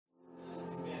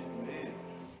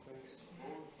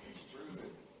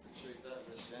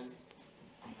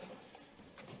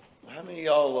How many of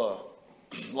y'all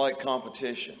like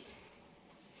competition?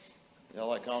 Y'all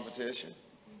like competition?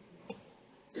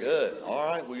 Good. All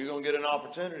right. Well, you're going to get an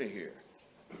opportunity here.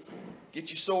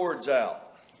 Get your swords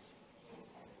out.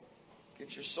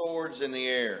 Get your swords in the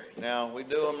air. Now, we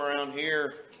do them around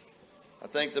here. I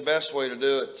think the best way to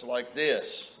do it is like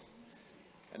this.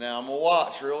 And now I'm going to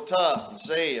watch real tough and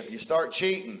see if you start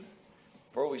cheating.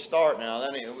 Before we start now,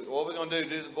 then what are we going to do?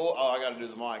 Do the bull? Oh, I got to do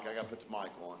the mic. I got to put the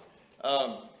mic on.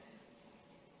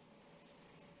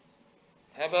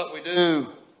 How about we do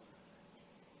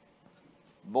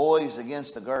boys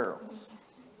against the girls?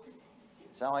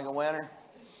 Sound like a winner?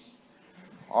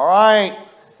 All right.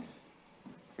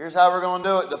 Here's how we're going to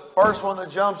do it. The first one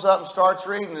that jumps up and starts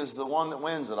reading is the one that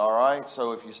wins it, all right?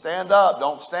 So if you stand up,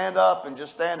 don't stand up and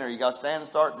just stand there. You got to stand and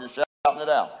start just shouting it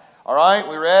out. All right,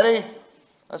 we ready?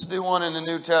 Let's do one in the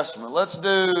New Testament. Let's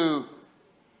do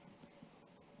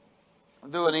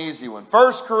an easy one.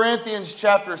 1 Corinthians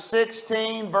chapter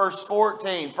 16, verse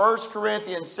 14. 1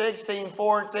 Corinthians 16,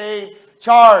 14.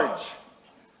 Charge.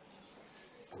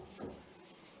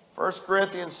 1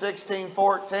 Corinthians 16,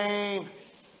 14.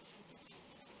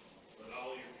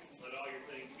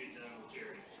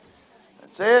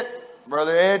 That's it.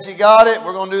 Brother Ed, you got it.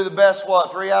 We're going to do the best,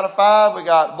 3 out of 5? We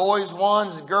got boys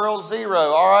 1, girls 0.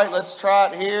 All right, let's try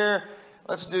it here.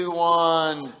 Let's do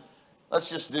one. Let's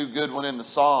just do a good one in the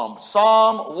Psalm.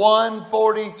 Psalm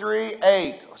 143,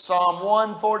 8. Psalm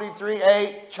 143,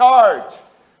 8. Charge.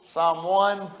 Psalm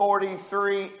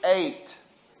 143, 8.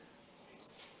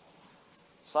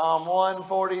 Psalm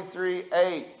 143,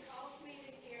 8.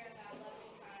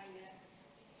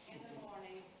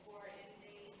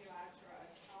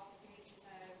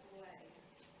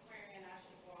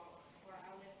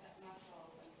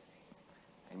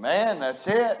 Amen. That's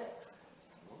it.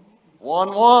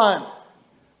 1-1.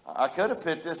 I could have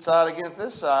pit this side against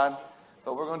this side,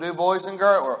 but we're going to do boys and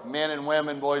girls, or men and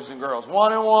women, boys and girls. 1-1.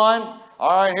 All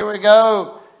right, here we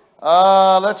go.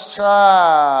 Let's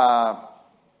try.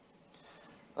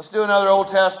 Let's do another Old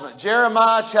Testament.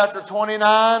 Jeremiah chapter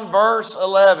 29, verse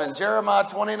 11. Jeremiah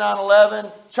 29,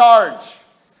 11. Charge.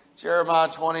 Jeremiah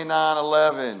 29,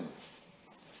 11.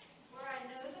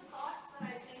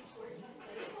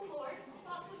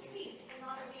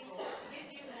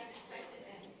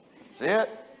 That's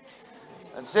it.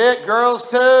 That's it. Girls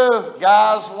 2,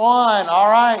 guys 1.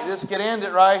 All right, this could end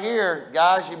it right here.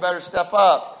 Guys, you better step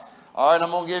up. All right,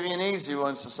 I'm going to give you an easy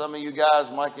one so some of you guys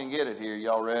might can get it here.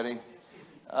 Y'all ready?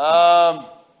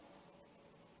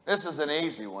 This is an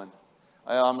easy one.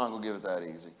 Well, I'm not going to give it that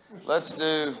easy. Let's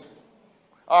do,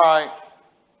 all right.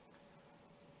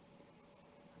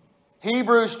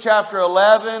 Hebrews chapter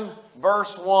 11,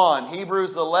 verse 1.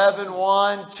 Hebrews 11,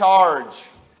 1. Charge.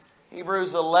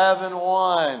 Hebrews 11,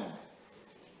 1.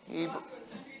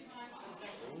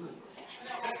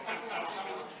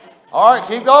 All right,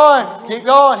 keep going. Keep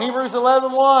going. Hebrews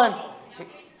 11, 1.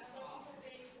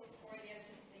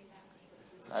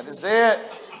 That is it.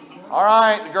 All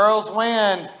right, the girls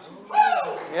win.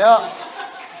 Yep.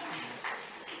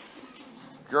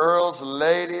 Girls,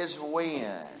 ladies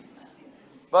win.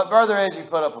 But Brother Edgy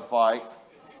put up a fight.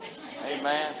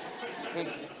 Amen.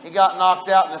 He got knocked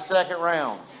out in the second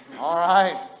round. All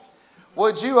right.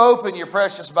 Would you open your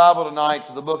precious Bible tonight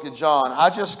to the book of John? I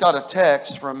just got a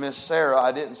text from Miss Sarah.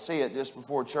 I didn't see it just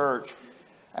before church.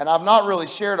 And I've not really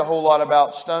shared a whole lot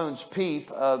about Stone's Peep.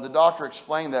 The doctor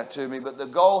explained that to me. But the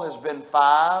goal has been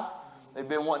 5. They've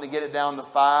been wanting to get it down to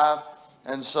 5.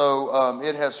 And so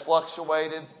it has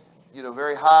fluctuated,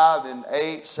 very high, then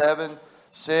 8, 7,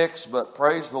 6. But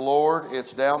praise the Lord,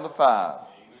 it's down to 5.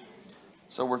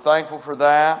 So we're thankful for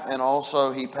that. And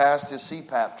also he passed his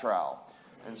CPAP trial.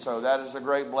 And so that is a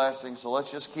great blessing. So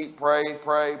let's just keep pray.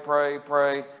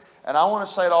 And I want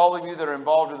to say to all of you that are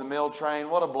involved in the meal train,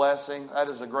 what a blessing. That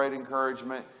is a great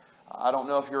encouragement. I don't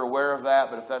know if you're aware of that,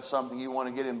 but if that's something you want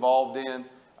to get involved in,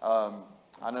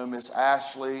 I know Miss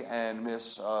Ashley and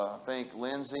Miss, I think,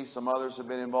 Lindsay, some others have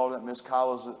been involved in it. Miss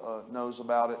Collins knows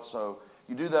about it. So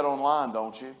you do that online,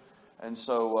 don't you? And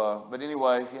so, but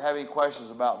anyway, if you have any questions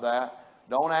about that,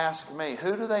 don't ask me.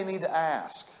 Who do they need to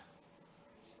ask?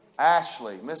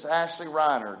 Ashley, Miss Ashley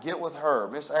Reiner. Get with her.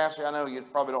 Miss Ashley, I know you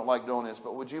probably don't like doing this,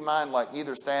 but would you mind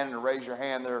either standing or raise your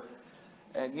hand there?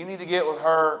 And you need to get with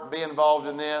her, be involved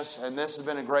in this. And this has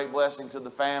been a great blessing to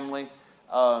the family.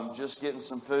 Just getting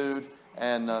some food.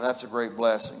 And that's a great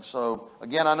blessing. So,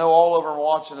 again, I know all of them are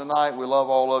watching tonight. We love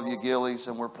all of you, Gillies,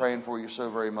 and we're praying for you so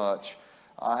very much.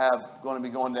 I have going to be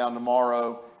going down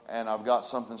tomorrow, and I've got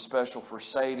something special for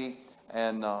Sadie.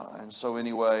 And so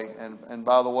anyway, and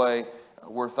by the way,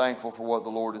 we're thankful for what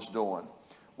the Lord is doing.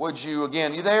 Would you,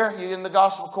 again, you there? You in the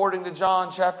Gospel according to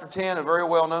John chapter 10, a very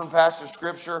well-known passage of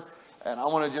Scripture. And I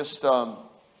want to just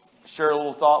share a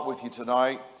little thought with you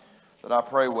tonight that I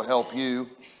pray will help you,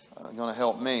 going to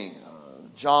help me.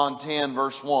 John 10,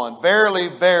 verse 1. Verily,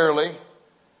 verily,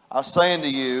 I say unto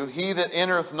you, he that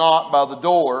entereth not by the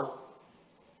door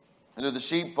into the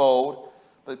sheepfold,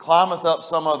 but climbeth up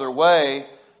some other way,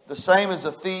 the same is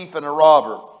a thief and a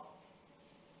robber.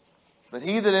 But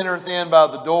he that entereth in by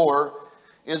the door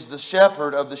is the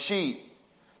shepherd of the sheep.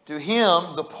 To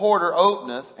him the porter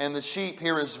openeth, and the sheep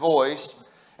hear his voice,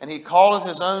 and he calleth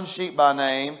his own sheep by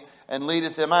name, and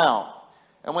leadeth them out.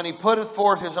 And when he putteth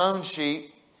forth his own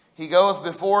sheep, he goeth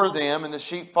before them, and the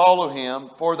sheep follow him,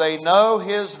 for they know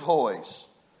his voice.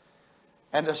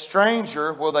 And a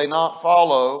stranger will they not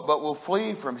follow, but will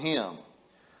flee from him,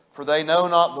 for they know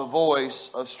not the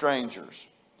voice of strangers.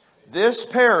 This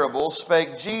parable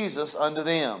spake Jesus unto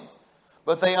them,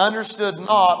 but they understood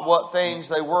not what things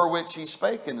they were which he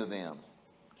spake unto them.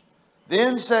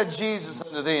 Then said Jesus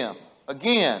unto them,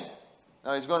 again,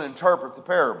 now he's going to interpret the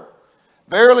parable.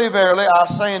 Verily, verily, I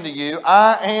say unto you,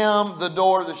 I am the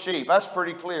door of the sheep. That's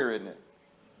pretty clear, isn't it?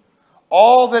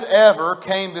 All that ever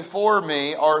came before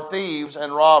me are thieves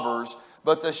and robbers,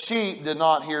 but the sheep did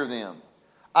not hear them.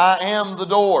 I am the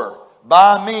door.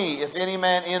 By me, if any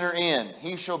man enter in,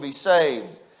 he shall be saved,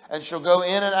 and shall go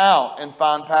in and out and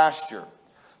find pasture.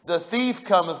 The thief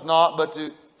cometh not but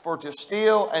for to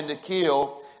steal and to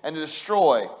kill and to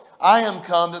destroy. I am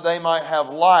come that they might have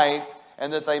life,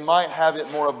 and that they might have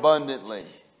it more abundantly.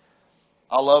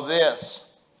 I love this.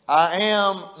 I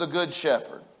am the good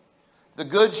shepherd. The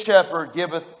good shepherd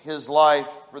giveth his life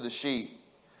for the sheep.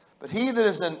 But he that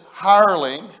is an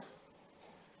hireling,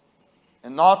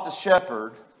 and not the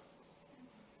shepherd,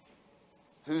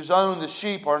 whose own the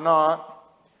sheep are not,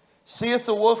 seeth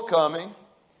the wolf coming,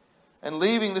 and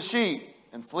leaving the sheep,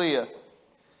 and fleeth.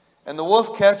 And the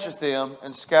wolf catcheth them,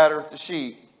 and scattereth the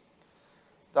sheep.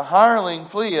 The hireling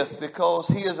fleeth, because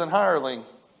he is an hireling,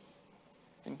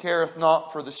 and careth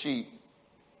not for the sheep.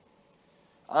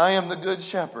 I am the good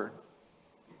shepherd,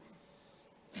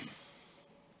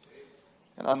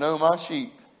 and I know my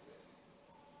sheep,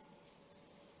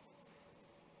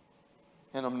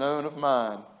 and am known of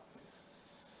mine.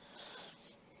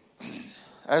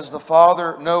 As the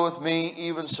Father knoweth me,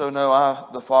 even so know I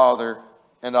the Father,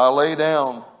 and I lay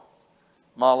down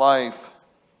my life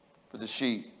for the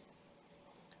sheep.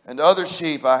 And other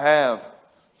sheep I have,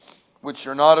 which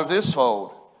are not of this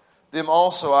fold. Them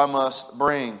also I must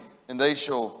bring, and they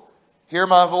shall hear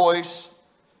my voice,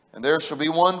 and there shall be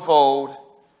one fold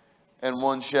and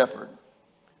one shepherd.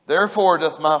 Therefore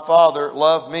doth my Father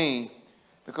love me,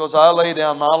 because I lay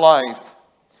down my life,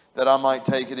 that I might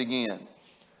take it again.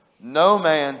 No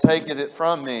man taketh it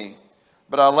from me,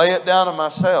 but I lay it down of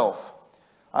myself.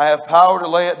 I have power to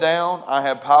lay it down, I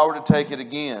have power to take it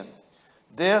again.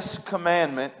 This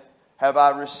commandment have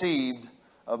I received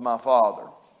of my Father.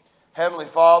 Heavenly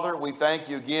Father, we thank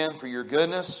you again for your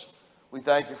goodness. We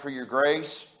thank you for your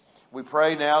grace. We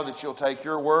pray now that you'll take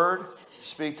your word,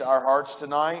 speak to our hearts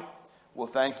tonight. We'll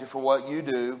thank you for what you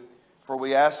do. For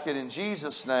we ask it in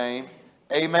Jesus' name.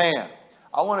 Amen.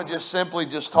 I want to just simply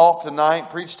talk tonight,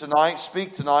 preach tonight,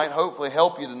 speak tonight, hopefully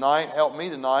help you tonight, help me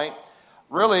tonight.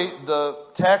 Really, the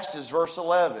text is verse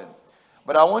 11.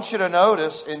 But I want you to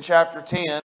notice in chapter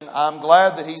 10, I'm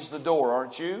glad that he's the door,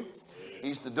 aren't you?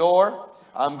 He's the door.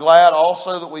 I'm glad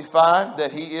also that we find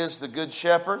that he is the good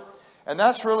shepherd. And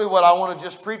that's really what I want to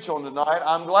just preach on tonight.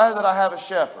 I'm glad that I have a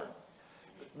shepherd.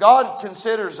 God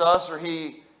considers us, or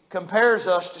he compares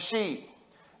us to sheep.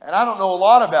 And I don't know a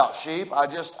lot about sheep. I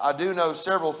do know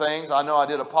several things. I know I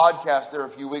did a podcast there a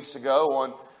few weeks ago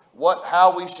on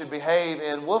how we should behave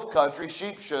in wolf country.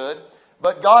 Sheep should.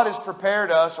 But God has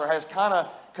prepared us, or has kind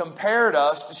of compared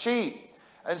us to sheep.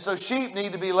 And so sheep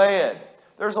need to be led.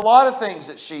 There's a lot of things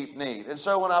that sheep need. And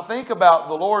so when I think about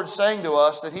the Lord saying to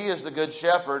us that he is the good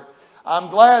shepherd, I'm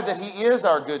glad that he is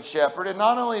our good shepherd. And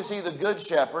not only is he the good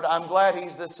shepherd, I'm glad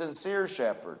he's the sincere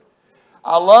shepherd.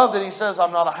 I love that he says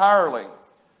I'm not a hireling.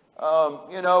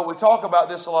 We talk about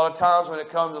this a lot of times when it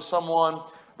comes to someone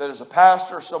that is a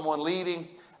pastor, someone leading,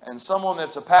 and someone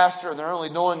that's a pastor and they're only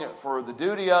doing it for the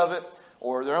duty of it,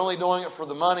 or they're only doing it for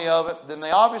the money of it, then they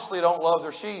obviously don't love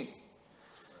their sheep.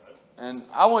 And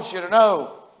I want you to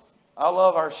know, I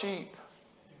love our sheep.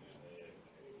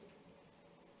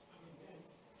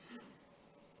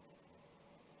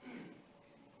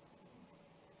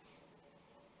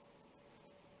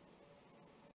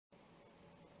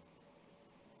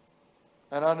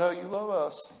 And I know you love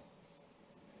us.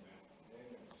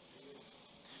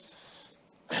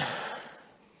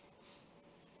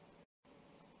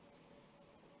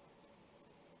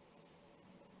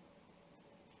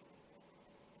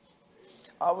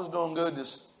 I was doing good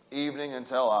this evening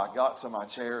until I got to my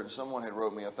chair and someone had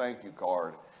wrote me a thank you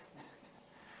card.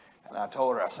 And I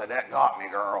told her, I said, that got me,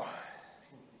 girl.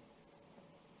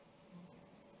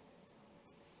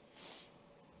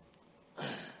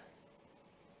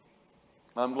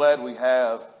 I'm glad we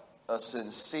have a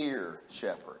sincere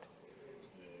shepherd.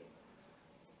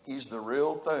 He's the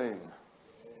real thing.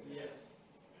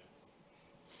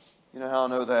 You know how I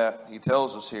know that? He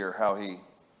tells us here how he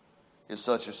is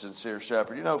such a sincere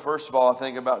shepherd. You know, first of all, I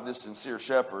think about this sincere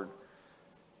shepherd.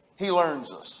 He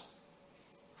learns us.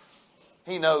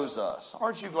 He knows us.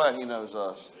 Aren't you glad he knows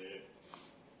us?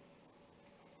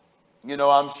 You know,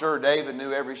 I'm sure David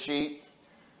knew every sheep.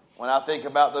 When I think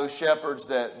about those shepherds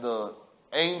that the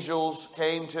angels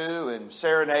came to and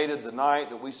serenaded the night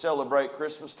that we celebrate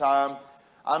Christmas time,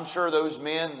 I'm sure those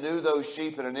men knew those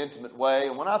sheep in an intimate way.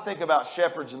 And when I think about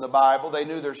shepherds in the Bible, they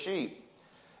knew their sheep.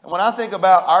 And when I think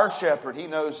about our shepherd, he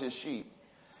knows his sheep.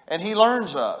 And he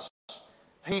learns us.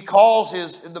 He calls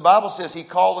the Bible says he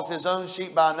calleth his own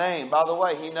sheep by name. By the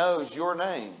way, he knows your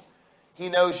name. He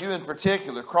knows you in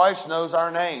particular. Christ knows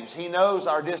our names. He knows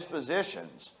our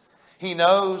dispositions. He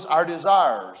knows our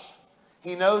desires.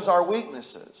 He knows our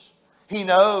weaknesses. He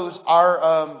knows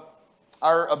our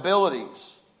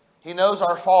abilities. He knows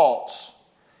our faults.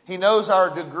 He knows our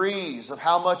degrees of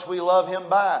how much we love him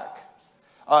back.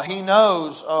 He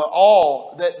knows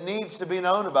all that needs to be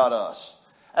known about us.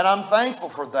 And I'm thankful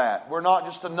for that. We're not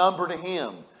just a number to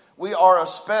him. We are a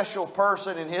special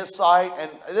person in his sight. And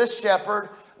this shepherd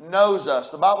knows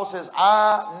us. The Bible says,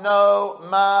 I know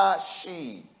my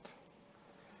sheep.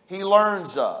 He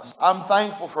learns us. I'm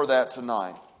thankful for that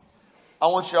tonight. I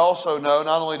want you to also know,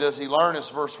 not only does he learn us,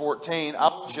 verse 14, I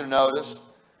want you to notice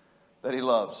that he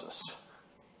loves us.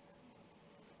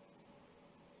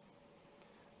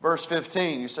 Verse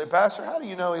 15, you say, Pastor, how do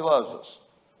you know he loves us?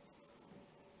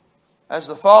 As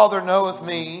the Father knoweth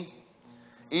me,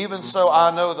 even so I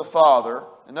know the Father.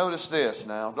 And notice this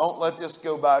now. Don't let this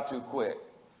go by too quick.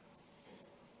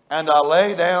 And I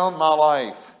lay down my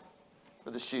life for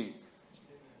the sheep.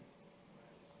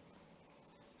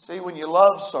 See, when you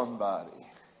love somebody,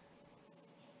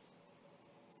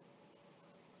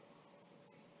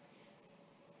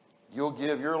 you'll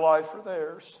give your life for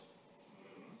theirs.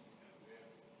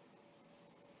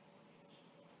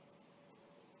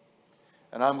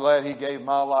 And I'm glad he gave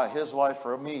my life, his life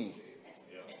for me.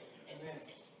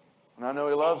 And I know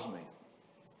he loves me.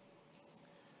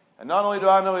 And not only do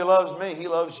I know he loves me, he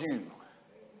loves you.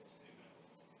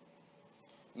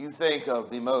 You think of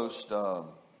the most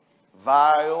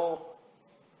vile,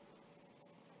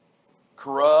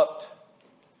 corrupt,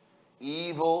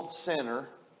 evil sinner,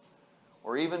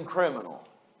 or even criminal,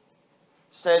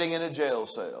 sitting in a jail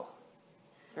cell.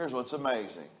 Here's what's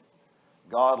amazing.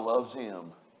 God loves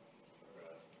him.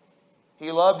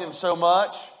 He loved him so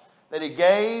much that he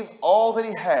gave all that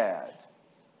he had.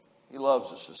 He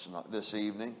loves us this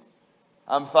evening.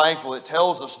 I'm thankful it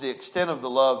tells us the extent of the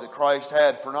love that Christ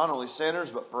had for not only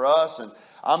sinners, but for us. And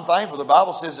I'm thankful the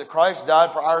Bible says that Christ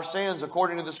died for our sins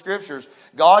according to the Scriptures.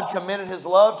 God commended his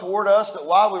love toward us that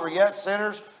while we were yet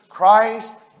sinners,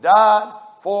 Christ died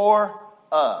for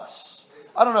us.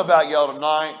 I don't know about y'all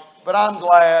tonight, but I'm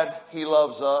glad he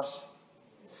loves us.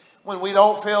 When we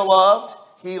don't feel loved,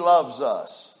 he loves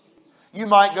us. You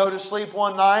might go to sleep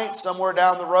one night somewhere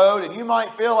down the road and you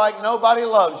might feel like nobody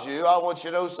loves you. I want you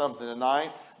to know something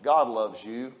tonight. God loves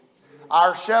you.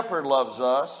 Our shepherd loves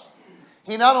us.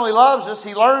 He not only loves us,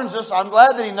 he learns us. I'm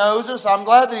glad that he knows us. I'm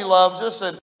glad that he loves us.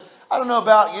 And I don't know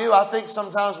about you. I think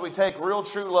sometimes we take real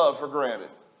true love for granted.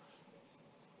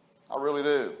 I really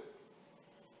do.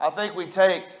 I think we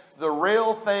take the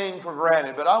real thing for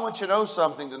granted. But I want you to know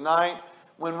something tonight.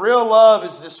 When real love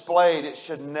is displayed, it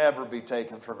should never be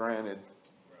taken for granted.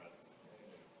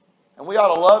 And we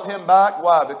ought to love him back.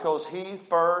 Why? Because he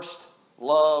first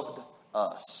loved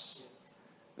us.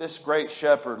 This great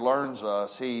shepherd learns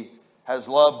us. He has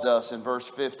loved us in verse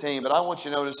 15. But I want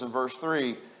you to notice in verse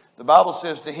 3, the Bible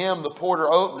says, to him the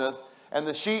porter openeth, and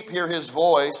the sheep hear his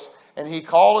voice, and he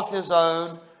calleth his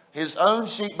own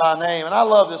sheep by name. And I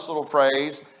love this little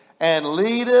phrase, and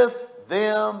leadeth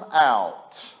them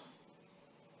out.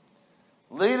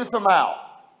 Leadeth them out.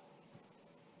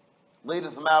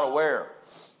 Leadeth them out of where?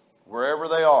 Wherever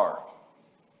they are.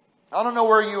 I don't know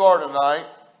where you are tonight.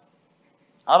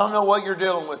 I don't know what you're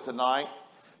dealing with tonight.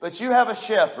 But you have a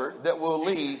shepherd that will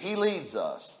lead. He leads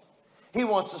us. He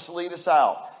wants us to lead us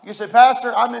out. You say,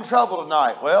 Pastor, I'm in trouble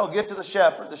tonight. Well, get to the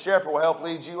shepherd. The shepherd will help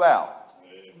lead you out.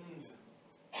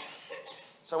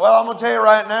 So, well, I'm going to tell you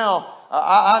right now,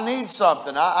 I need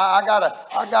something. I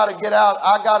gotta get out.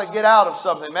 I gotta get out of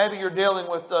something. Maybe you're dealing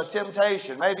with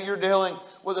temptation. Maybe you're dealing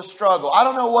with a struggle. I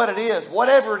don't know what it is.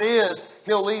 Whatever it is,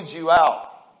 He'll lead you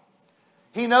out.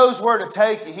 He knows where to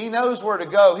take you. He knows where to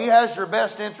go. He has your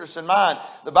best interest in mind.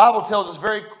 The Bible tells us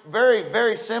very, very,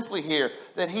 very simply here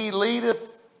that He leadeth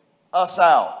us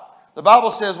out. The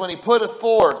Bible says when He putteth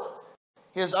forth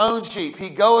His own sheep, He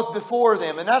goeth before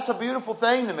them. And that's a beautiful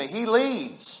thing to me. He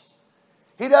leads.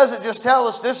 He doesn't just tell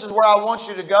us this is where I want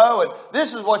you to go and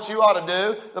this is what you ought to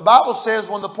do. The Bible says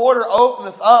when the porter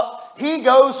openeth up, He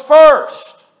goes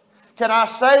first. Can I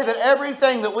say that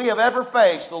everything that we have ever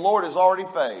faced, the Lord has already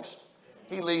faced?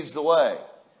 He leads the way.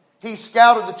 He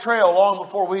scouted the trail long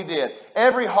before we did.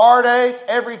 Every heartache,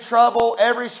 every trouble,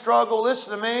 every struggle,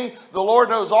 listen to me, the Lord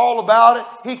knows all about it.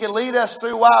 He can lead us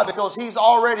through. Why? Because He's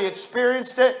already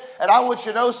experienced it. And I want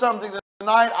you to know something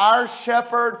tonight. Our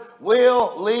shepherd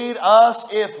will lead us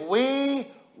if we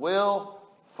will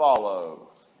follow.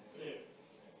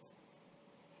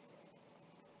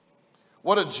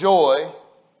 What a joy,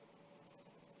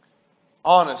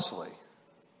 honestly.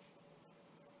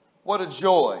 What a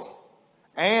joy.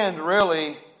 And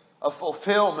really a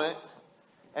fulfillment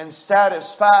and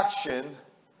satisfaction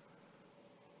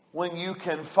when you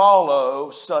can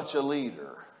follow such a leader.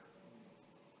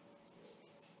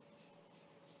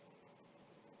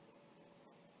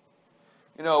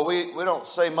 You know, we don't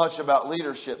say much about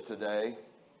leadership today.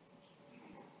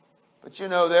 But you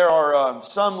know, there are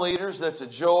some leaders that's a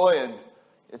joy and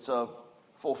it's a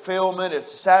fulfillment,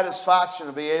 it's a satisfaction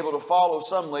to be able to follow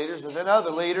some leaders. But then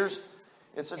other leaders,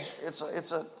 it's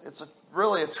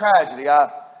really a tragedy.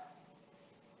 I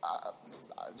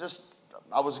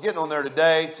was getting on there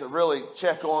today to really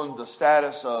check on the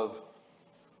status of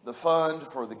the fund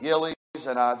for the Gillies,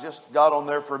 and I just got on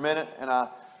there for a minute, and I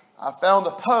found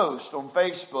a post on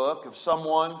Facebook of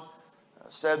someone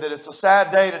said that it's a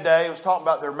sad day today. It was talking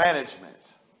about their management.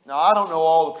 Now, I don't know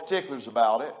all the particulars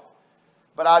about it,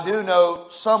 but I do know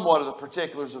somewhat of the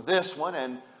particulars of this one,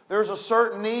 and there's a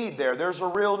certain need there. There's a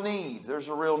real need. There's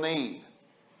a real need.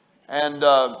 And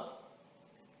there's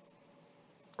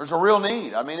a real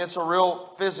need. I mean, it's a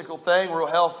real physical thing, real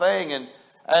health thing. And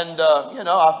you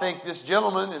know, I think this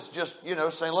gentleman is just, you know,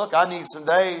 saying, look, I need some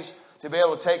days to be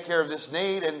able to take care of this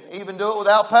need and even do it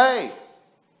without pay.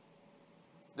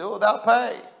 Do it without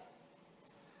pay.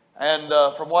 And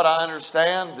from what I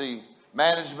understand, the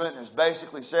management has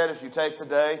basically said if you take the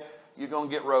day, you're going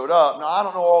to get rode up. Now, I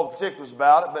don't know all the particulars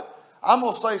about it, but I'm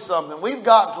going to say something. We've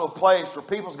gotten to a place where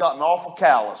people's gotten awful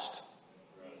calloused.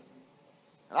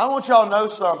 And I want y'all to know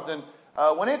something.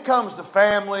 When it comes to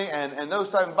family and those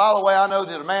types, and by the way, I know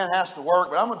that a man has to work,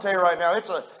 but I'm going to tell you right now, it's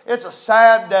a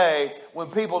sad day when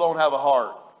people don't have a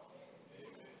heart.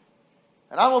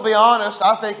 And I'm going to be honest,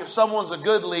 I think if someone's a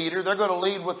good leader, they're going to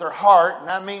lead with their heart, and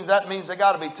that means they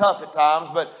got to be tough at times,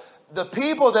 but the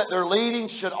people that they're leading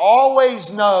should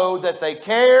always know that they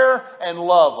care and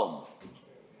love them.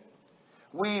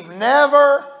 We've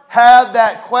never had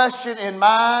that question in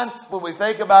mind when we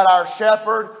think about our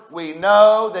shepherd. We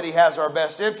know that He has our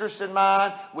best interest in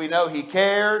mind. We know He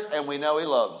cares, and we know He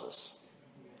loves us.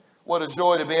 What a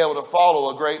joy to be able to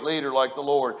follow a great leader like the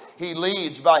Lord. He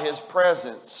leads by His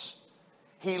presence.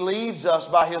 He leads us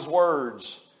by His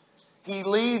words. He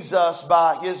leads us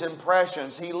by His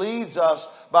impressions. He leads us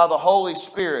by the Holy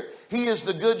Spirit. He is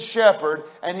the good shepherd,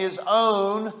 and His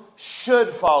own should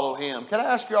follow Him. Can I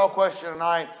ask you all a question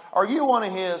tonight? Are you one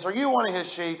of His? Are you one of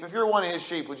His sheep? If you're one of His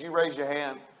sheep, would you raise your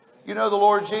hand? You know the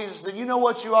Lord Jesus, then you know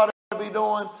what you ought to be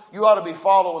doing? You ought to be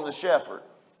following the shepherd.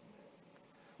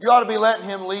 You ought to be letting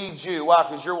Him lead you. Why?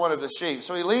 Because you're one of the sheep.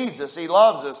 So He leads us. He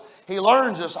loves us. He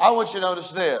learns us. I want you to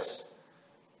notice this.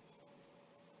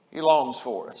 He longs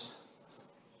for us.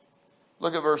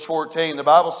 Look at verse 14. The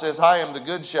Bible says, I am the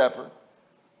good shepherd,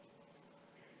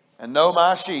 and know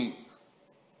my sheep,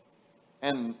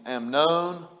 and am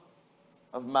known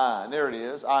of mine. There it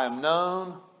is. I am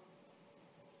known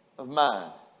of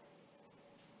mine.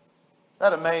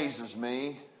 That amazes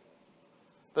me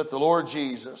that the Lord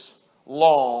Jesus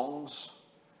longs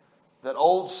that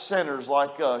old sinners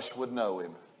like us would know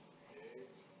Him.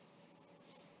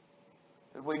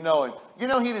 That we know Him. You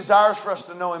know, He desires for us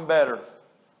to know Him better.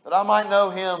 That I might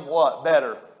know Him what?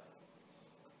 Better.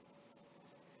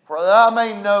 For that I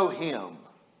may know Him.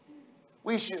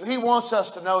 He wants us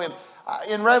to know Him.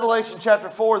 In Revelation chapter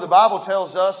 4, the Bible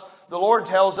tells us, the Lord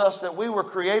tells us that we were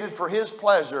created for His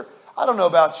pleasure. I don't know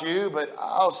about you, but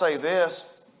I'll say this.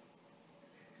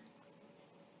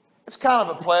 It's kind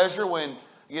of a pleasure when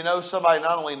you know somebody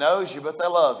not only knows you, but they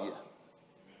love you.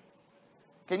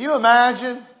 Can you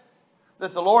imagine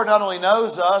that the Lord not only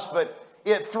knows us, but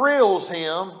it thrills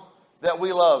Him that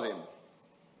we love Him.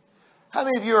 How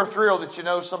many of you are thrilled that you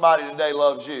know somebody today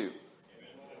loves you?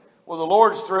 Well, the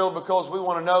Lord's thrilled because we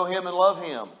want to know Him and love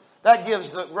Him. That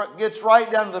gets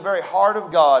right down to the very heart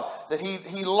of God, that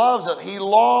He loves us. He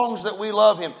longs that we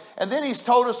love Him. And then He's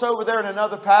told us over there in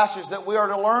another passage that we are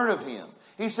to learn of Him.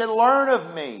 He said, learn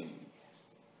of me.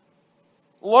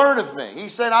 Learn of me. He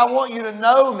said, I want you to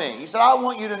know me. He said, I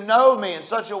want you to know me in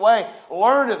such a way.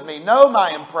 Learn of me. Know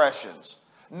my impressions.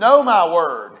 Know my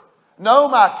word. Know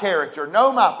my character.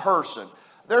 Know my person.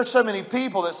 There's so many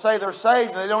people that say they're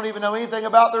saved and they don't even know anything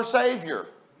about their Savior.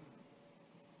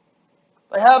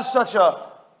 They have such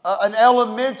an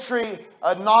elementary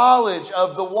knowledge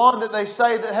of the one that they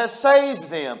say that has saved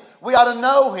them. We ought to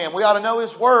know Him. We ought to know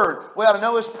His Word. We ought to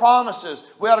know His promises.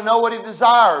 We ought to know what He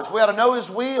desires. We ought to know His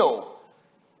will.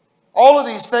 All of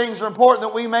these things are important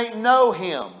that we may know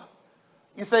Him.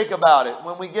 You think about it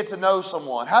when we get to know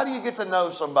someone. How do you get to know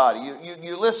somebody?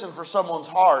 You listen for someone's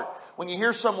heart. When you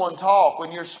hear someone talk,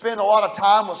 when you spend a lot of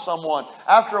time with someone,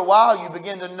 after a while you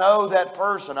begin to know that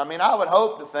person. I mean, I would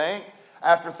hope to think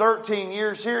after 13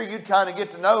 years here, you'd kind of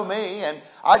get to know me and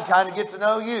I'd kind of get to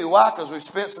know you. Why? Because we've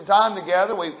spent some time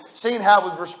together. We've seen how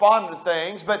we've responded to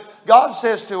things. But God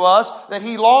says to us that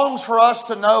He longs for us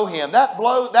to know Him. That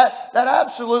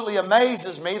absolutely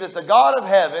amazes me that the God of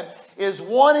heaven is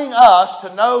wanting us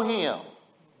to know Him,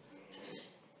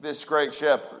 this great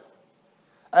shepherd.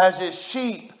 As His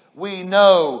sheep, we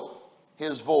know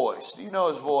His voice. Do you know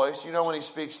His voice? You know when He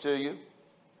speaks to you?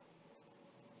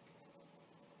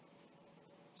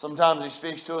 Sometimes He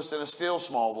speaks to us in a still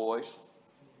small voice.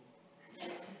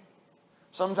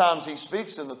 Sometimes He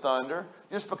speaks in the thunder.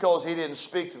 Just because He didn't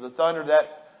speak to the thunder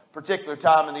that particular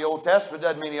time in the Old Testament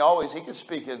doesn't mean He could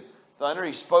speak in thunder.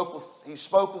 He spoke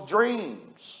with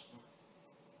dreams.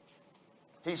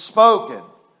 He's spoken.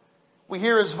 We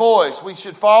hear His voice. We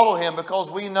should follow Him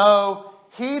because we know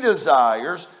He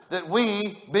desires that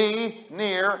we be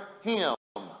near Him.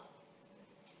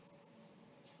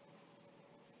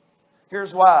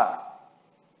 Here's why.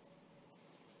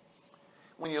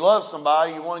 When you love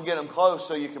somebody, you want to get them close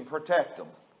so you can protect them.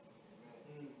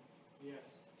 Yes.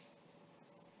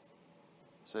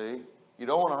 See? You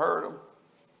don't want to hurt them.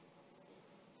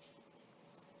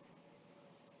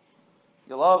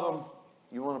 You love them,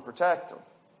 you want to protect them.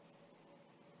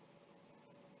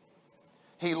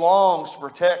 He longs to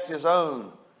protect His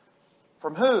own.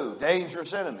 From who?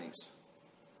 Dangerous enemies.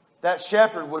 That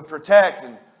shepherd would protect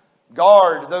and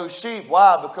guard those sheep.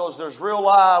 Why? Because there's real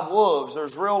live wolves,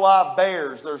 there's real live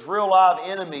bears, there's real live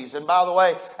enemies. And by the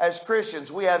way, as Christians,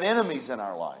 we have enemies in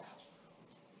our life.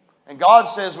 And God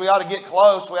says we ought to get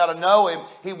close, we ought to know Him.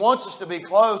 He wants us to be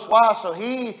close. Why? So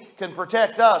He can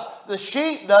protect us. The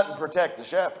sheep doesn't protect the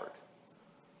shepherd.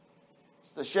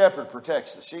 The shepherd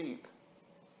protects the sheep.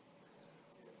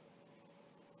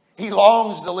 He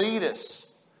longs to lead us.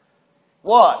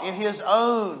 What? In His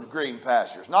own green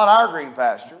pastures, not our green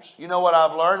pastures. You know what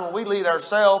I've learned? When we lead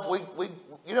ourselves,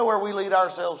 you know where we lead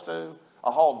ourselves to? A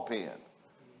hog pen.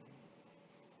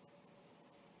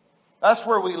 That's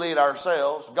where we lead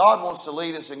ourselves. God wants to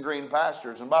lead us in green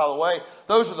pastures. And by the way,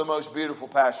 those are the most beautiful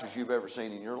pastures you've ever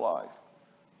seen in your life.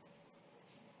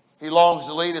 He longs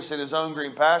to lead us in His own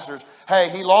green pastures. Hey,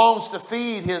 He longs to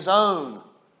feed His own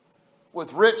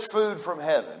with rich food from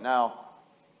heaven. Now,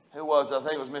 who was it? I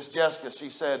think it was Miss Jessica. She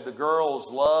said the girls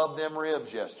loved them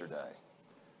ribs yesterday.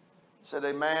 Said they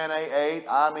ate.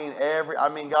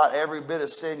 Got every bit of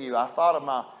sinew. I thought of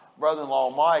my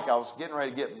brother-in-law Mike. I was getting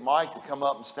ready to get Mike to come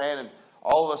up and stand, and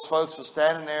all of us folks were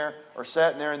standing there or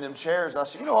sitting there in them chairs. I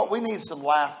said, you know what? We need some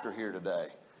laughter here today.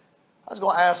 I was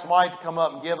going to ask Mike to come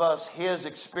up and give us his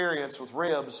experience with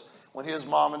ribs when his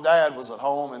mom and dad was at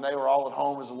home, and they were all at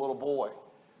home as a little boy.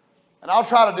 And I'll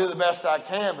try to do the best I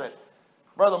can, but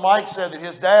Brother Mike said that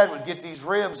his dad would get these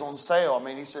ribs on sale. I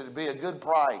mean, he said it'd be a good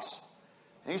price.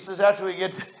 And he says after we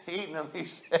get to eating them, he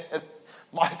said,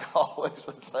 Mike always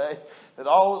would say that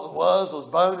all it was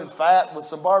bone and fat with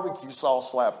some barbecue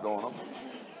sauce slapped on them.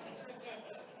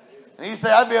 And he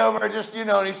said, I'd be over there just,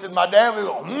 and he said, my dad would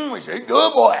go, he said,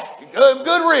 good boy,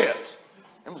 good ribs.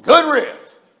 Them was good ribs.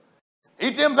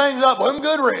 Eat them things up with them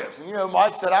good ribs. And,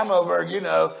 Mike said, I'm over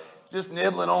there, just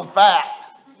nibbling on fat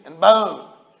and bone.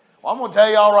 Well, I'm going to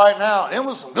tell y'all right now, it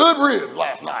was some good ribs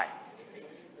last night.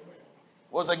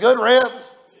 Was they good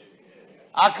ribs?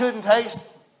 I couldn't taste it.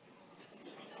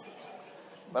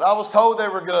 But I was told they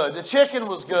were good. The chicken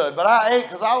was good, but I ate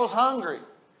because I was hungry.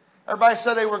 Everybody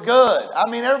said they were good. I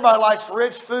mean, everybody likes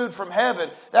rich food from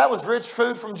heaven. That was rich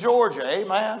food from Georgia.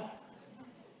 Amen.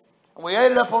 And we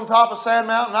ate it up on top of Sand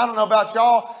Mountain. I don't know about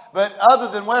y'all, but other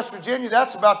than West Virginia,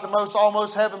 that's about the most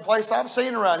almost heaven place I've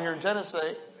seen around here in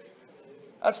Tennessee.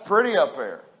 That's pretty up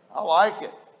there. I like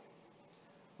it.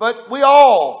 But we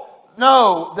all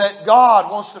know that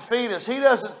God wants to feed us. He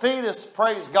doesn't feed us,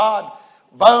 praise God,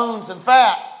 bones and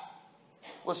fat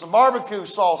with some barbecue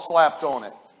sauce slapped on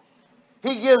it.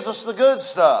 He gives us the good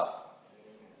stuff.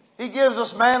 He gives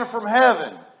us manna from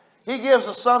heaven. He gives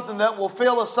us something that will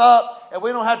fill us up and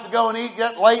we don't have to go and eat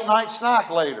that late night snack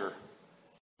later.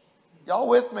 Y'all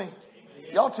with me?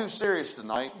 Y'all too serious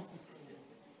tonight.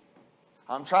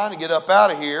 I'm trying to get up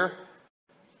out of here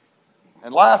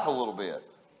and laugh a little bit.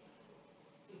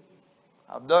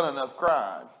 I've done enough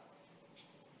crying.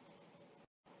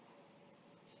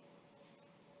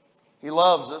 He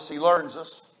loves us. He learns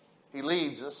us. He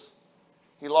leads us.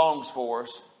 He longs for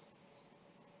us.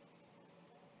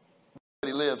 But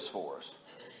He lives for us.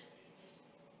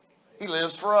 He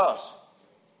lives for us.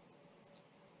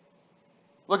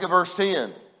 Look at verse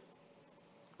 10.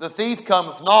 The thief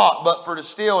cometh not, but for to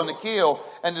steal and to kill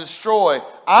and to destroy.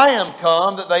 I am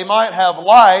come that they might have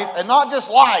life, and not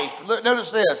just life.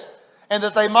 Notice this. And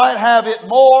that they might have it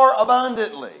more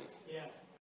abundantly. Yeah.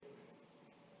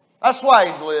 That's why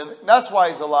He's living. That's why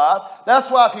He's alive.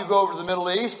 That's why if you go over to the Middle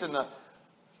East and the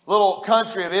little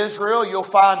country of Israel, you'll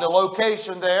find a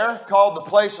location there called the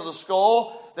place of the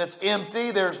skull that's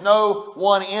empty. There's no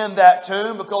one in that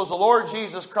tomb because the Lord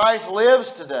Jesus Christ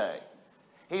lives today.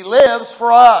 He lives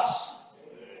for us.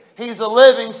 He's a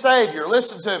living Savior.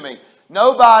 Listen to me.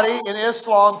 Nobody in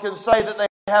Islam can say that they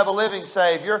have a living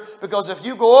Savior, because if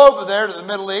you go over there to the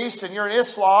Middle East and you're in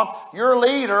Islam, your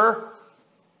leader,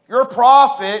 your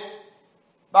prophet,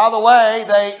 by the way,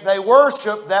 they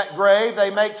worship that grave. They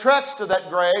make treks to that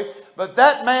grave, but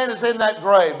that man is in that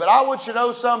grave. But I want you to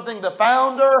know something. The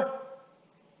founder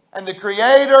and the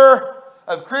creator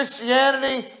of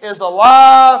Christianity is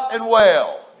alive and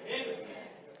well.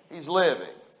 He's living.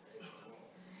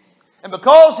 And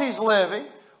because He's living,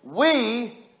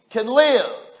 we can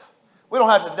live. We don't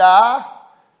have to die.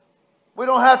 We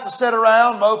don't have to sit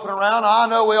around, moping around. I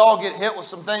know we all get hit with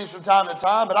some things from time to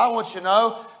time, but I want you to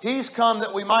know He's come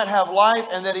that we might have life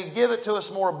and that He give it to us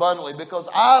more abundantly. Because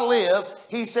I live,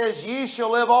 He says, ye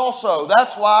shall live also.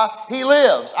 That's why He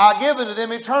lives. I give unto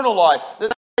them eternal life,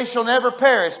 that they shall never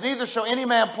perish, neither shall any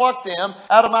man pluck them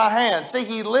out of my hand. See,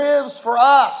 He lives for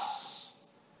us.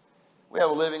 We have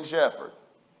a living shepherd.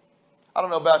 I don't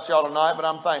know about y'all tonight, but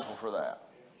I'm thankful for that.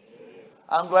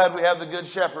 I'm glad we have the good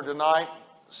shepherd tonight.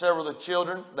 Several of the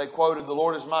children, they quoted, the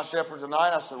Lord is my shepherd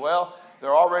tonight. I said, well,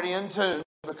 they're already in tune,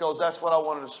 because that's what I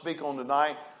wanted to speak on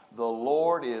tonight. The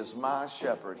Lord is my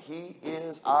shepherd. He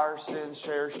is our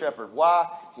sin-share shepherd. Why?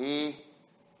 He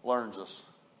learns us.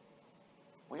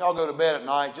 When y'all go to bed at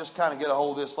night, just kind of get a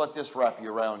hold of this. Let this wrap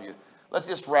you around you. Let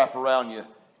this wrap around you.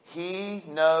 He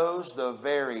knows the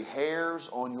very hairs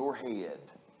on your head.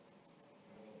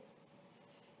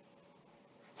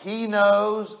 He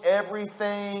knows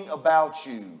everything about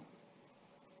you.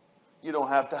 You don't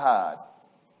have to hide.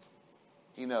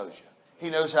 He knows you. He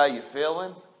knows how you're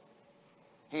feeling.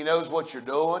 He knows what you're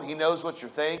doing. He knows what you're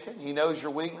thinking. He knows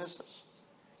your weaknesses.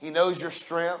 He knows your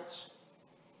strengths.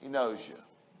 He knows you.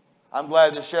 I'm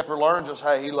glad the shepherd learns us.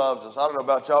 Hey, He loves us. I don't know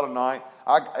about y'all tonight.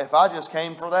 If I just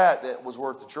came for that, that was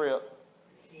worth the trip.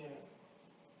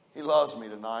 He loves me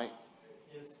tonight.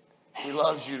 He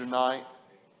loves you tonight.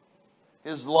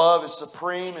 His love is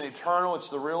supreme and eternal. It's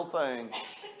the real thing.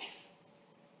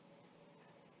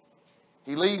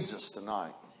 He leads us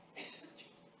tonight.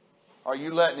 Are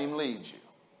you letting Him lead you?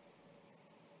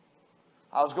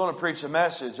 I was going to preach a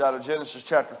message out of Genesis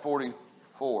chapter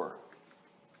 44.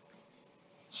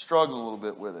 Struggling a little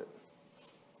bit with it.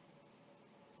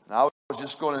 And I was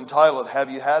just going to entitle it, Have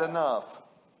You Had Enough?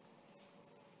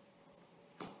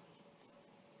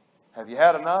 Have you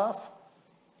had enough?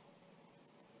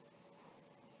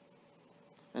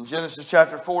 In Genesis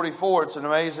chapter 44, it's an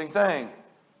amazing thing.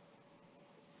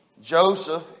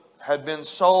 Joseph had been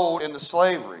sold into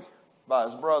slavery by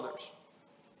his brothers.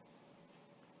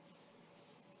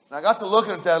 And I got to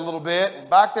looking at that a little bit. And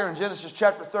back there in Genesis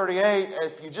chapter 38,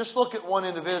 if you just look at one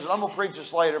individual, I'm going to preach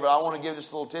this later, but I want to give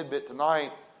just a little tidbit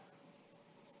tonight.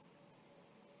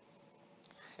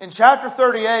 In chapter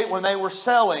 38, when they were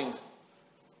selling,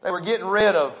 they were getting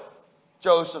rid of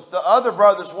Joseph. The other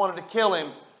brothers wanted to kill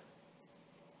him.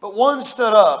 But one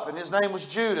stood up, and his name was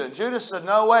Judah. Judah said,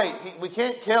 no, wait, we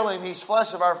can't kill him. He's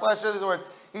flesh of our flesh. In other words,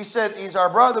 he said, he's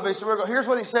our brother. But he said, here's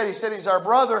what he said. He said, he's our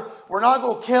brother. We're not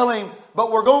going to kill him,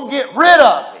 but we're going to get rid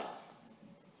of him.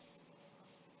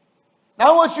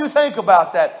 Now I want you to think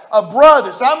about that. A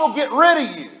brother said, I'm going to get rid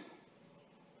of you.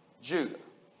 Judah.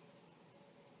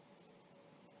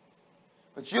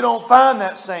 But you don't find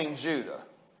that same Judah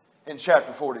in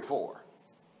chapter 44.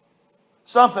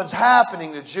 Something's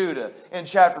happening to Judah in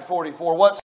chapter 44.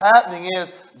 What's happening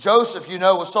is Joseph,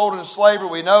 was sold into slavery.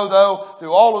 We know, though,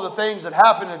 through all of the things that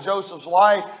happened in Joseph's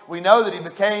life, we know that he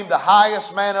became the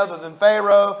highest man other than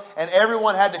Pharaoh, and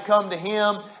everyone had to come to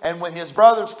him. And when his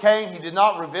brothers came, he did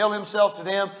not reveal himself to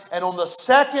them. And on the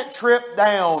second trip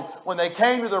down, when they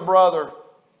came to their brother,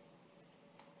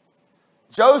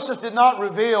 Joseph did not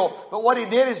reveal, but what he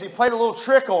did is he played a little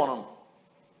trick on them.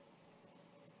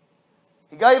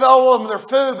 He gave all of them their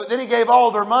food, but then he gave all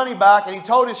of their money back, and he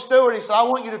told his steward, he said, I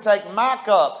want you to take my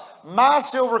cup, my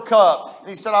silver cup, and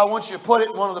he said, I want you to put it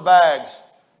in one of the bags.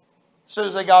 As soon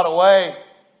as they got away,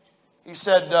 he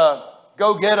said,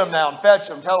 go get them now and fetch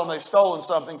them. Tell them they've stolen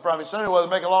something from you. So anyway, to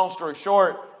make a long story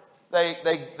short, they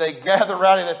gather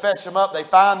around him, they fetch him up, they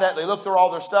find that, they look through all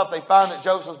their stuff, they find that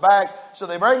Joseph's bag, so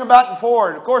they bring him back and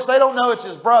forward. Of course, they don't know it's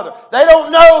his brother. They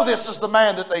don't know this is the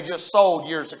man that they just sold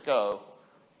years ago.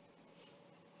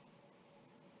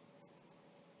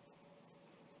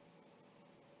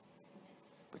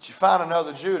 But you find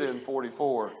another Judah in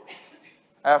 44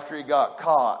 after he got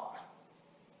caught.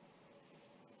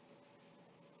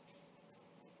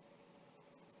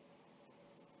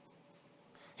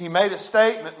 He made a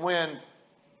statement when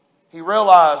he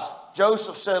realized,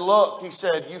 Joseph said, look, he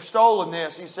said, you've stolen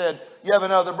this. He said, you have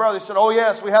another brother. He said, oh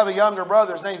yes, we have a younger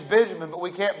brother. His name's Benjamin, but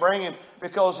we can't bring him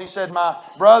because he said, my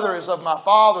brother is of my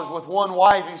father's with one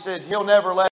wife. He said, he'll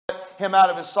never let him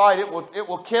out of his sight. It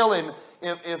will kill him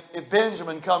if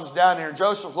Benjamin comes down here. And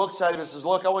Joseph looks at him and says,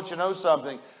 look, I want you to know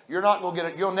something. You're not going to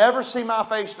get it. You'll never see my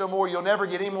face no more. You'll never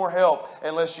get any more help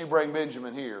unless you bring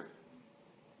Benjamin here.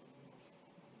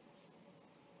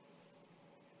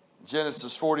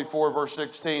 Genesis 44 verse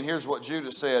 16, here's what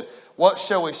Judah said. What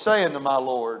shall we say unto my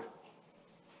Lord?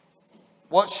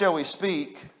 What shall we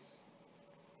speak?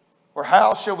 Or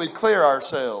how shall we clear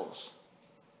ourselves?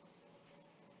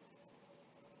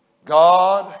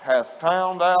 God hath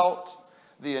found out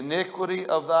the iniquity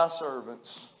of thy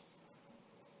servants.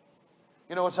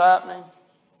 You know what's happening?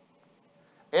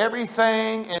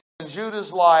 Everything in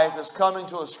Judah's life is coming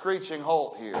to a screeching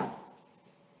halt here.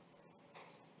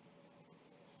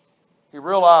 He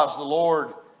realized the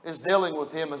Lord is dealing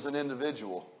with him as an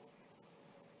individual.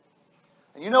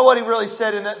 And you know what he really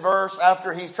said in that verse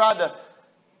after he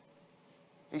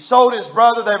sold his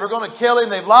brother, they were going to kill him,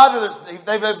 they've lied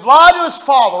to his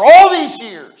father all these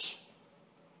years.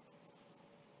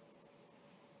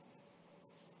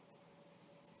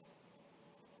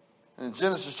 And in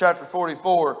Genesis chapter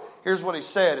 44, here's what he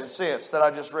said in sense that I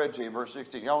just read to you, verse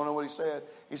 16. Y'all know what he said?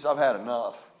 He said, I've had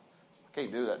enough. I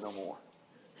can't do that no more.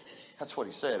 That's what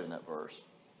he said in that verse.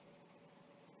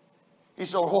 He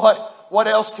said, what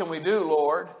else can we do,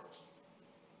 Lord?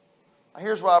 Now,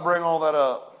 here's why I bring all that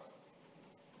up.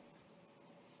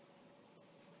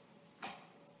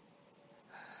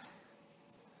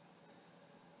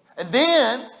 And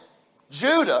then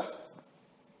Judah,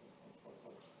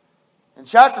 in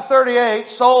chapter 38,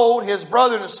 sold his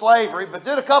brother into slavery, but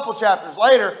then a couple chapters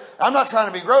later, I'm not trying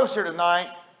to be gross here tonight,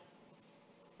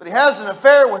 but he has an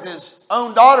affair with his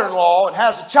own daughter-in-law and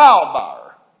has a child by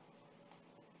her.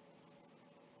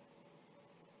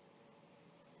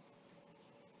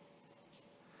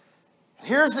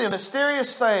 Here's the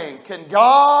mysterious thing. Can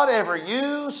God ever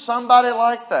use somebody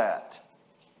like that?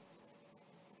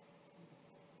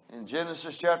 In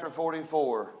Genesis chapter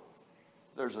 44,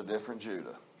 there's a different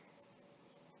Judah.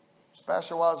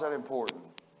 Pastor, why is that important?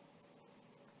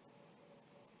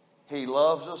 He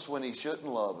loves us when he shouldn't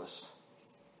love us.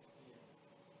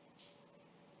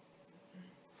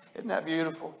 Isn't that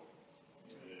beautiful?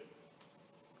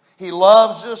 He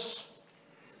loves us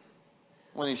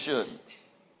when he shouldn't.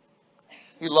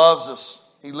 He loves us.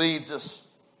 He leads us.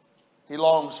 He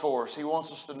longs for us. He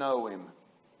wants us to know him.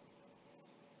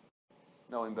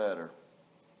 Know him better.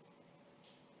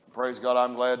 Praise God,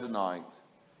 I'm glad tonight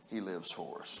he lives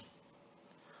for us.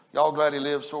 Y'all glad he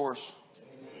lives for us?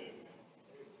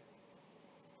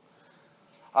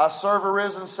 I serve a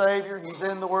risen Savior. He's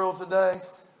in the world today.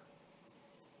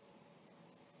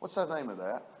 What's the name of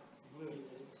that?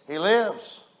 He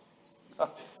lives.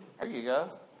 There you go.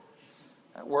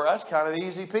 That's kind of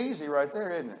easy peasy right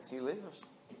there, isn't it? He lives.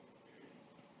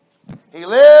 He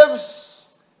lives.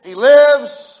 He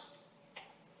lives.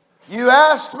 You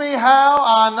ask me how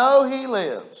I know he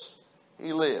lives.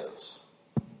 He lives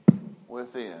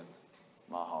within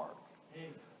my heart.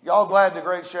 Y'all glad the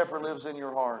great shepherd lives in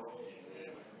your heart?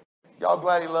 Y'all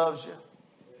glad he loves you?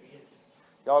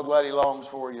 Y'all glad he longs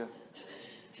for you?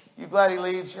 You glad he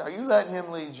leads you? Are you letting him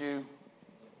lead you?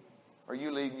 Or are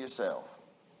you leading yourself?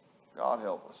 God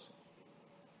help us.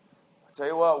 I tell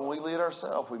you what, when we lead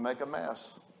ourselves, we make a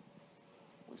mess.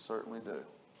 We certainly do.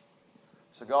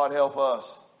 So God help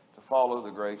us to follow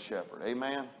the great shepherd.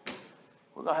 Amen.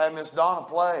 We're going to have Miss Donna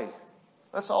play.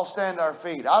 Let's all stand to our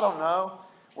feet. I don't know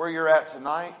where you're at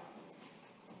tonight.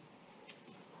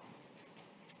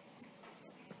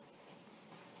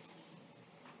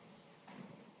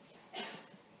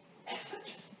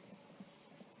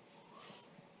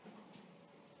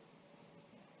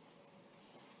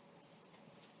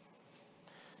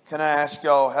 Can I ask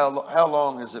y'all, how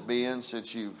long has it been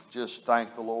since you've just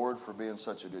thanked the Lord for being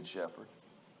such a good shepherd?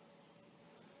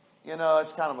 You know,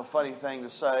 it's kind of a funny thing to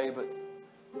say, but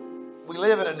we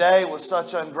live in a day with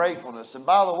such ungratefulness. And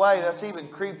by the way, that's even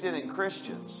creeped in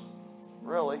Christians.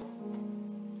 Really.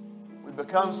 We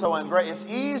become so ungrateful. It's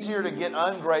easier to get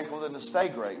ungrateful than to stay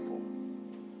grateful.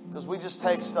 Because we just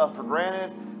take stuff for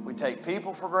granted. We take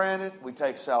people for granted. We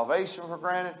take salvation for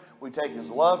granted. We take His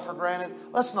love for granted.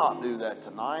 Let's not do that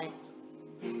tonight.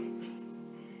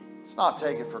 Let's not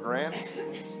take it for granted.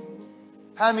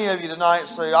 How many of you tonight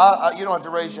say, you don't have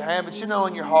to raise your hand, but you know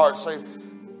in your heart, say,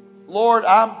 Lord,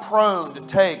 I'm prone to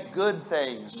take good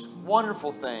things,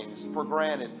 wonderful things for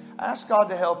granted. Ask God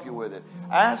to help you with it.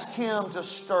 Ask Him to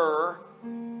stir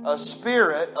a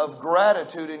spirit of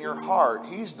gratitude in your heart.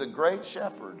 He's the great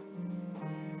shepherd.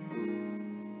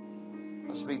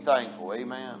 Let's be thankful.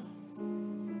 Amen.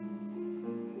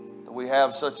 That we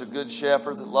have such a good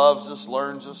shepherd that loves us,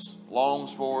 learns us,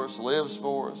 longs for us, lives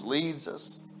for us, leads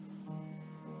us,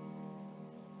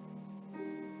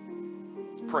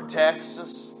 protects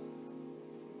us.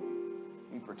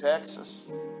 He protects us.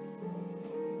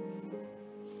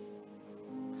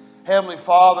 Heavenly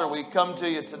Father, we come to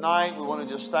you tonight. We want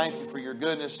to just thank you for your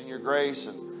goodness and your grace.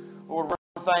 And Lord,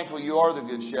 we're thankful you are the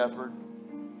good shepherd.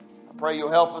 I pray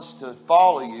you'll help us to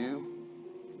follow you.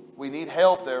 We need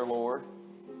help there, Lord.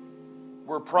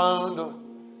 We're prone to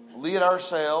lead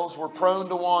ourselves. We're prone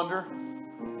to wander.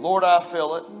 Lord, I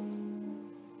feel it.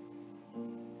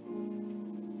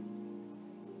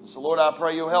 So, Lord, I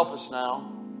pray you'll help us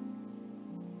now.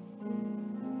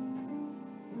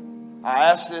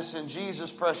 I ask this in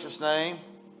Jesus' precious name.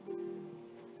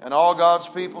 And all God's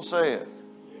people say it.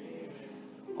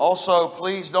 Also,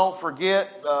 please don't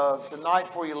forget, tonight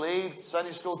before you leave,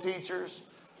 Sunday school teachers,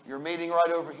 you're meeting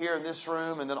right over here in this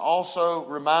room. And then also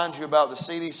remind you about the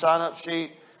CD sign-up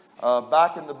sheet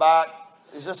back in the back.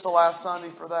 Is this the last Sunday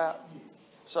for that?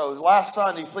 So last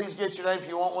Sunday, please get your name if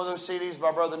you want one of those CDs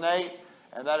by Brother Nate.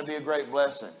 And that'd be a great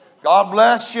blessing. God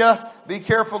bless you. Be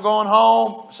careful going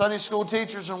home. Sunday school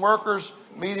teachers and workers,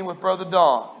 meeting with Brother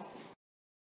Don.